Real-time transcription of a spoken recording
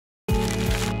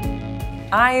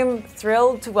I am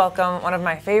thrilled to welcome one of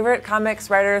my favorite comics,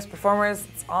 writers, performers,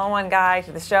 it's all one guy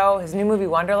to the show. His new movie,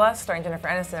 Wanderlust, starring Jennifer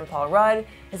Aniston and Paul Rudd,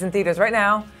 is in theaters right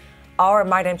now. Our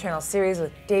My Damn Channel series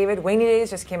with David Wain Days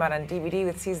just came out on DVD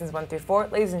with seasons 1 through 4.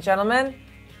 Ladies and gentlemen,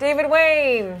 David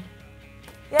Wain!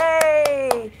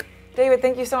 Yay! David,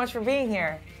 thank you so much for being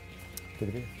here. Good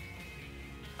to be here.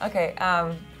 Okay,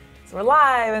 so we're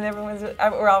live and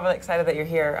we're all really excited that you're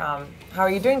here. How are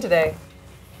you doing today?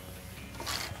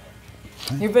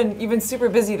 You've been super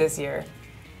busy this year.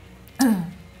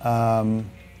 Really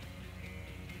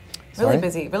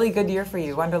busy, really good year for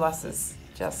you. Wanderlust is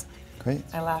just great.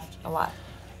 I laughed a lot.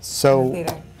 So, in the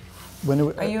theater. When do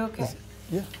we, are you okay?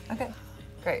 Yeah. Okay,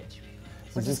 great.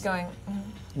 We're just going.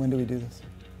 When do we do this?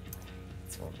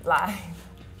 It's live.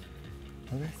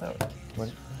 Okay. So what?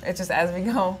 It's just as we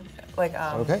go, like.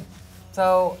 Okay.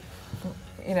 So,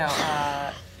 you know,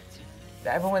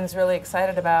 everyone's really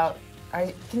excited about.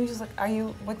 Can you just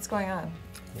what's going on?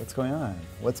 What's going on?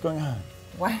 What's going on?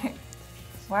 Why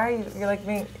are you're like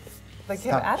being, like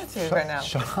you have attitude right now.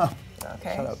 Shut up.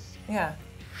 Okay. Shut up. Yeah.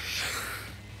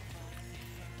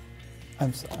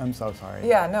 I'm so sorry.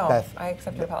 Yeah, no, Beth, I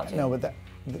accept your apology. No, but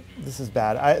this is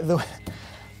bad.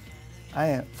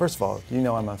 First of all, you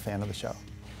know I'm a fan of the show.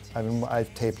 I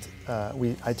taped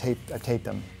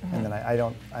them, and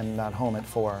then I'm not home at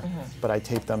 4, but I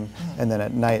tape them, and then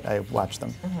at night I watch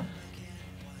them.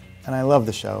 And I love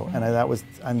the show, and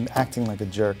I'm acting like a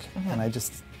jerk, and I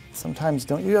just, sometimes,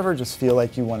 don't you ever just feel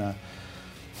like you want to,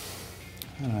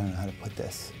 I don't know how to put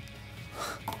this.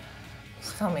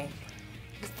 Just tell me.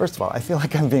 First of all, I feel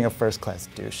like I'm being a first-class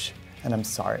douche, and I'm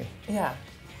sorry. Yeah.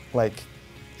 Like,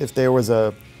 if there was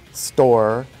a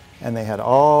store and they had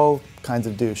all kinds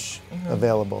of douche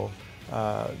available,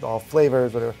 all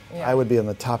flavors, whatever, yeah. I would be on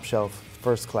the top shelf,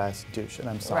 first-class douche, and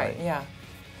I'm sorry. Right, yeah.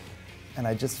 And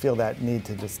I just feel that need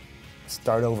to just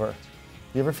start over.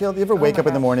 You ever wake up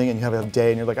in the morning and you have a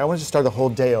day and you're like, I want to just start the whole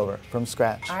day over from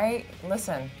scratch?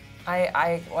 Listen,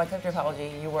 I accept your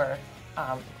apology, you were,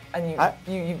 and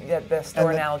the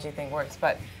store analogy thing works,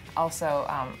 but also,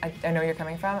 I know where you're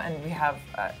coming from, and we have,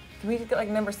 can we get like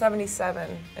number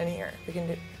 77 in here? We can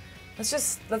do,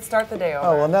 let's start the day over.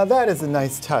 Oh, well now that is a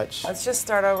nice touch. Let's just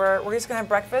start over. We're just gonna have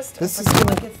breakfast. This is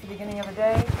like it's the beginning of a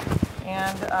day.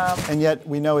 And yet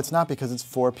we know it's not because it's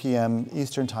 4 p.m.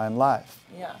 Eastern Time live.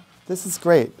 Yeah. This is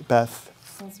great, Beth.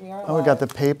 Since we are we got the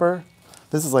paper.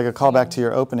 This is like a callback to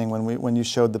your opening when you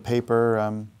showed the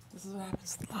paper. This is what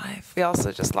happens live. We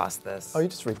also just lost this. Oh, you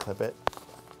just reclip it.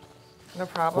 No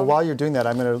problem. Well, while you're doing that,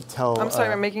 I'm going to tell. I'm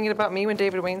sorry, I'm making it about me when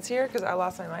David Wain's here because I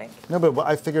lost my mic. No, but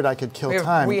I figured I could kill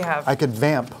time. I could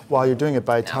vamp while you're doing it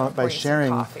by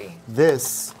sharing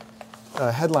this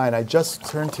headline I just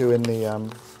turned to in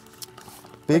the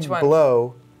Big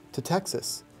Blow to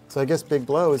Texas. So I guess Big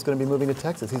Blow is going to be moving to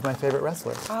Texas. He's my favorite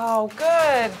wrestler. Oh,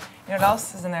 good. You know what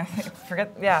else is in there?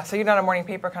 Yeah. So you're not a morning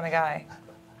paper kind of guy.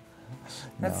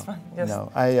 That's fun. No,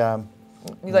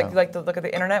 You like to look at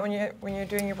the internet when you're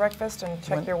doing your breakfast and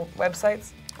check your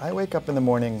websites? I wake up in the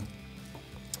morning.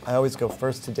 I always go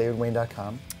first to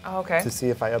davidwain.com. Oh, okay. To see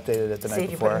if I updated it the night before. See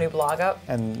if you put a new blog up?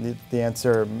 And the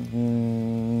answer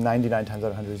 99 times out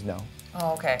of 100 is no.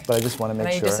 Oh, okay. But I just want to make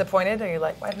sure. And are you disappointed? Are you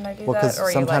like, why didn't I do that? Well,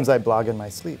 because sometimes I blog in my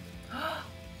sleep.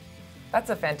 That's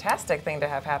a fantastic thing to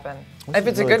have happen. If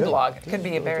it's a good blog, it could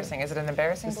be embarrassing. Is it an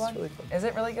embarrassing blog? Really fun. Is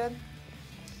it really good?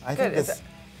 I think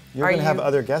you're going to have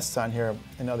other guests on here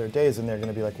in other days, and they're going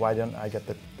to be like, why don't I get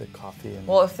the coffee?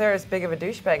 Well, if they're as big of a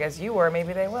douchebag as you were,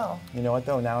 maybe they will. You know what,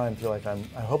 though? Now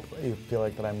I hope you feel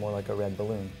like that I'm more like a red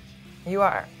balloon. You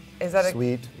are. Is that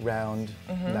sweet, round,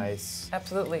 nice?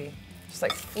 Absolutely. Just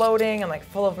like floating and like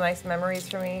full of nice memories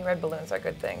for me. Red balloons are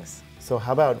good things. So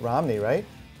how about Romney, right?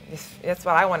 That's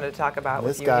what I wanted to talk about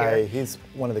with you here. This guy, he's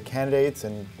one of the candidates,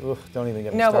 and don't even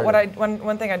get me started. No, but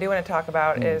one thing I do want to talk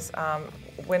about is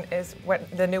when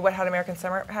the new Wet Hot American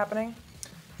Summer happening?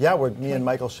 Yeah, me and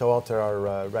Michael Showalter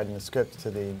are writing the script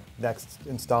to the next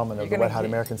installment of the Wet Hot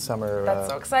American Summer. That's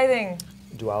so exciting.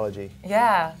 Duology.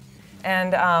 Yeah,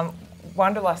 and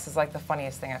Wanderlust is like the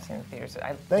funniest thing I've seen in theaters.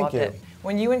 I loved it.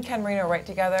 When you and Ken Marino write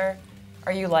together,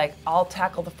 are you like, I'll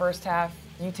tackle the first half,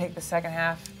 you take the second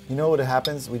half? You know what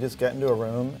happens? We just get into a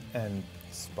room and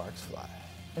sparks fly.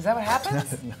 Is that what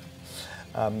happens?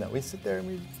 No, we sit there and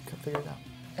we figure it out.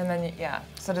 And then,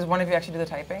 so does one of you actually do the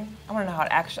typing? I want to know how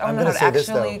it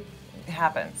actually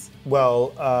happens.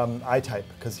 Well, I type,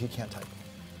 because he can't type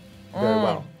very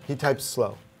well. He types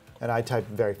slow, and I type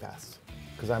very fast,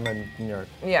 because I'm a nerd.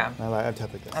 Yeah. I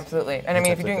type like this. Absolutely. And I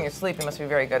mean, if you're doing your sleep, you must be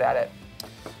very good at it.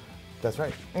 That's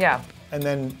right. Yeah. And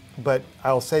then, but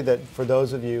I'll say that for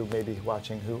those of you maybe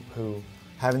watching who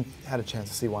haven't had a chance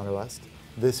to see Wanderlust,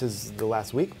 this is the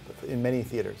last week in many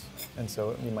theaters, and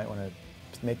so you might want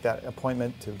to make that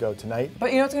appointment to go tonight.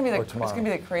 But you know, it's gonna be or tomorrow. It's gonna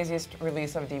be the craziest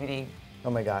release of DVD. Oh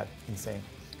my God, insane!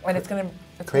 And it's gonna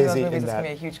it's Crazy one of those movies in that's that gonna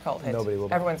be a huge cult hit. nobody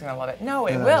will. Everyone's gonna love it. No,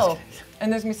 it No, will.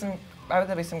 And there's gonna be some. I bet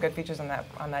there'll be some good features on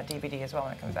that DVD as well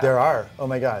when it comes out. There are. Oh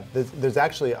my God. There's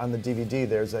actually on the DVD.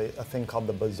 There's a thing called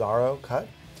the Bizarro cut,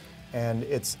 and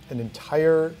it's an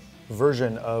entire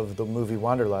version of the movie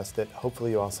Wanderlust that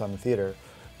hopefully you all saw in the theater,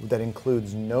 that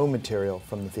includes no material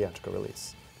from the theatrical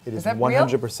release. It is that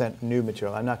 100% new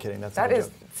material. I'm not kidding. That's not a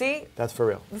joke. See? That's for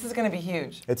real. This is going to be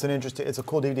huge. It's a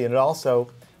cool DVD, and it also,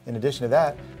 in addition to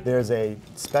that, there's a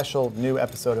special new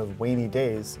episode of Wainy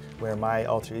Days where my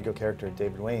alter ego character,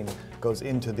 David Wain, goes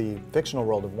into the fictional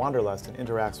world of Wanderlust and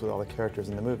interacts with all the characters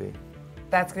in the movie.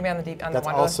 That's going to be on the That's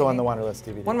Wanderlust also DVD? on the Wanderlust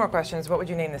DVD. One more question is, what would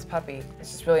you name this puppy?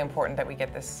 It's just really important that we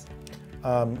get this.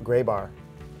 Gray Bar.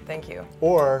 Thank you.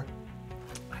 Or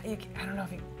I don't know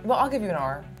if you. Well, I'll give you an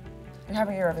R.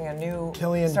 You're having a new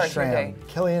Killian start to your day. Schramm.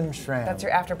 Killian Schramm. That's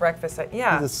your after breakfast.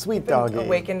 Yeah. He's a sweet Been doggy.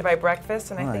 Awakened by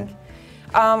breakfast, and I think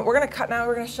we're gonna cut now.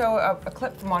 We're gonna show a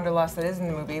clip from Wanderlust that is in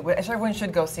the movie, which everyone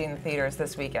should go see in the theaters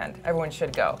this weekend. Everyone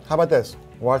should go. How about this?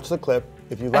 Watch the clip.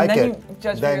 If you like and then it, you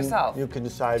judge for then yourself. you can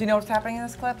decide. Do you know what's happening in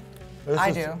this clip?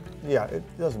 I do. Yeah, it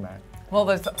doesn't matter. Well,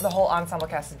 there's the whole ensemble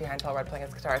cast is behind Paul Rudd playing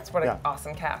his guitar. It's what an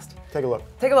awesome cast. Take a look.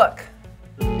 Take a look.